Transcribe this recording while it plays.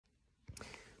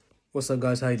What's up,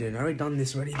 guys? How you doing? I already done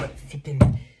this already, but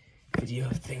flipping video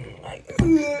thing, like,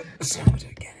 so I'm gonna do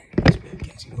it again.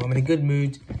 I'm in a good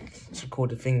mood. Let's record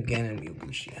the thing again and we'll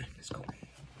push it. Let's go.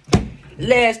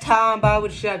 Last time by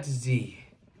with chapter Z.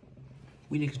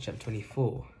 We look at chapter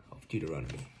 24 of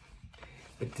Deuteronomy.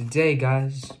 But today,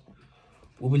 guys,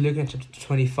 we'll be looking at chapter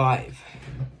 25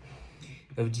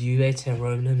 of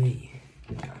Deuteronomy.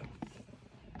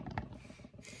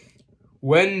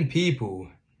 When people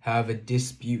have a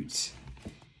dispute,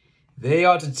 they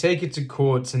are to take it to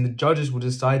court and the judges will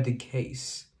decide the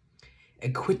case,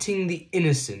 acquitting the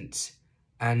innocent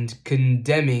and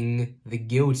condemning the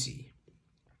guilty.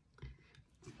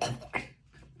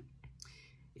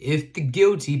 If the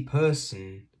guilty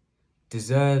person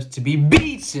deserves to be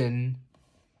beaten,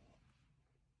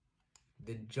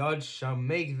 the judge shall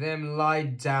make them lie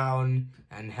down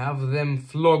and have them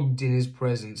flogged in his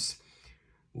presence,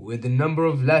 with the number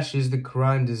of lashes the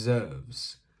crime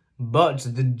deserves.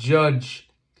 But the judge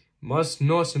must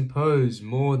not impose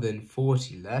more than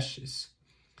 40 lashes.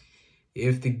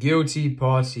 If the guilty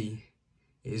party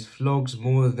is flogged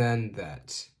more than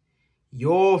that,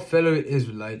 your fellow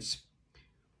Israelites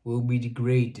will be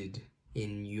degraded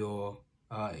in your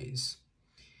eyes.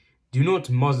 Do not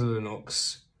muzzle an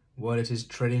ox while it is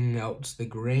treading out the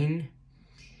grain.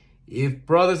 If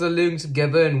brothers are living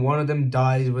together and one of them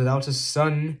dies without a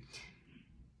son,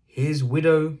 his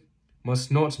widow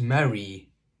must not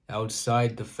marry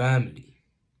outside the family.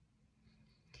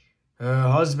 Her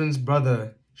husband's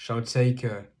brother shall take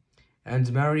her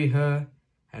and marry her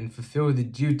and fulfill the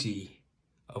duty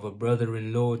of a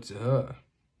brother-in-law to her.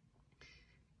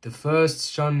 The first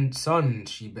son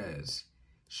she bears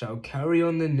shall carry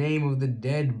on the name of the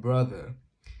dead brother,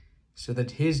 so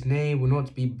that his name will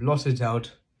not be blotted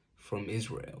out from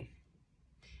Israel.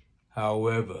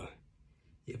 However,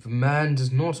 if a man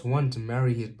does not want to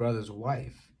marry his brother's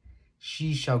wife,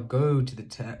 she shall go to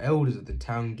the elders of the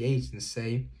town gate and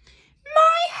say,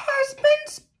 "My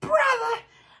husband's brother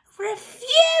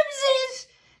refuses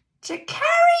to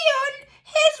carry on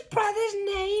his brother's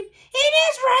name in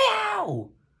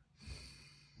Israel.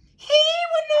 He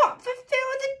will not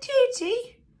fulfill the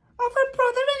duty of a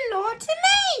brother-in-law to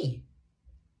me."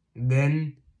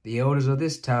 Then the elders of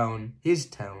this town, his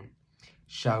town,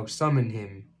 shall summon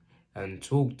him and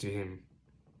talk to him.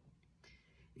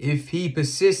 If he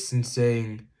persists in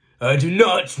saying, "I do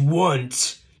not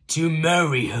want to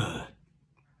marry her,"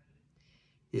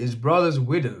 his brother's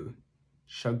widow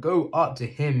shall go up to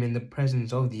him in the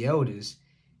presence of the elders,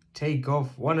 take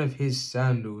off one of his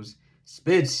sandals,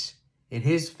 spit in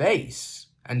his face,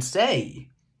 and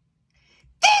say,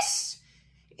 "This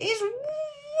is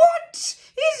what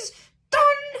is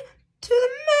done to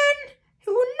the man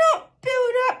who will not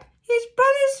build up his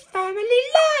brother's family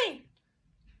line."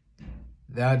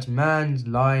 That man's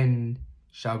line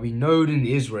shall be known in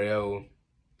Israel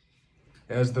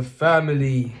as the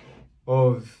family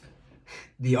of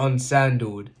the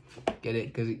unsandaled. Get it?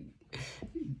 Because he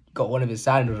got one of his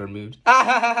sandals removed.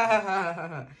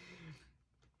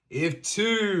 If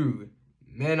two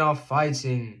men are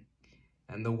fighting,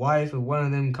 and the wife of one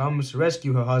of them comes to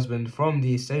rescue her husband from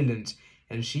the assailant,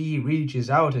 and she reaches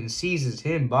out and seizes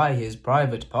him by his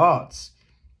private parts,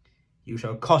 you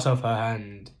shall cut off her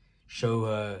hand. Show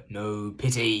her no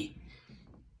pity.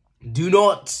 Do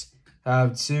not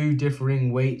have two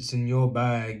differing weights in your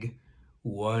bag,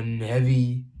 one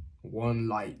heavy, one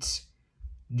light.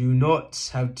 Do not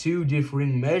have two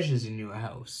differing measures in your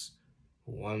house,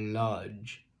 one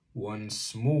large, one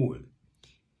small.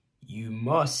 You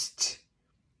must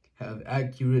have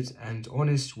accurate and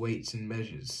honest weights and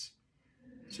measures,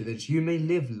 so that you may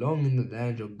live long in the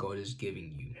land your God is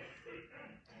giving you.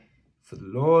 For the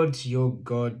Lord your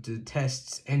God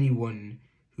detests anyone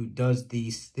who does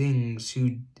these things,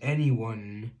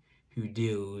 anyone who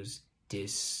deals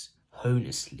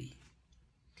dishonestly.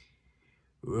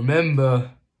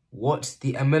 Remember what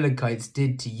the Amalekites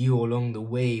did to you along the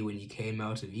way when you came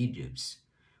out of Egypt.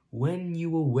 When you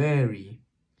were weary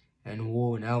and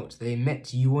worn out, they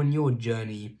met you on your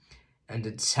journey and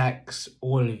attacked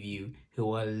all of you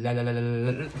who are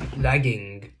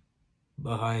lagging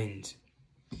behind.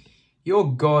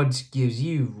 Your God gives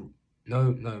you...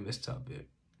 No, messed up bit.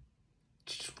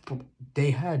 They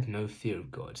had no fear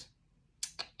of God.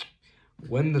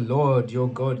 When the Lord your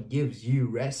God gives you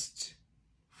rest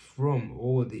from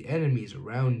all the enemies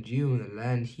around you in the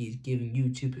land he is giving you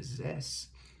to possess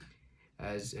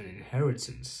as an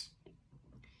inheritance,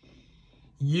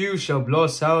 you shall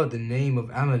blot out the name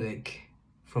of Amalek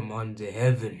from under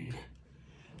heaven.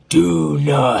 Do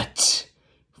not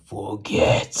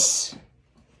forget.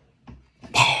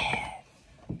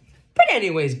 But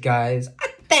anyways, guys, I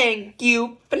thank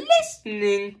you for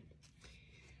listening.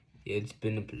 It's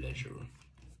been a pleasure.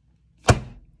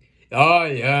 I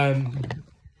am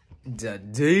the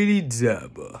Daily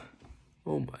Dabber.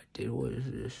 Oh my dear, what is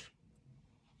this?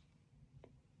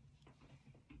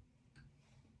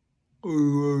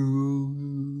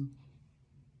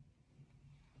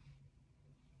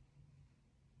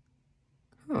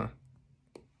 Huh.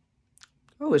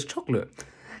 Oh, it's chocolate.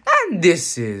 And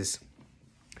this is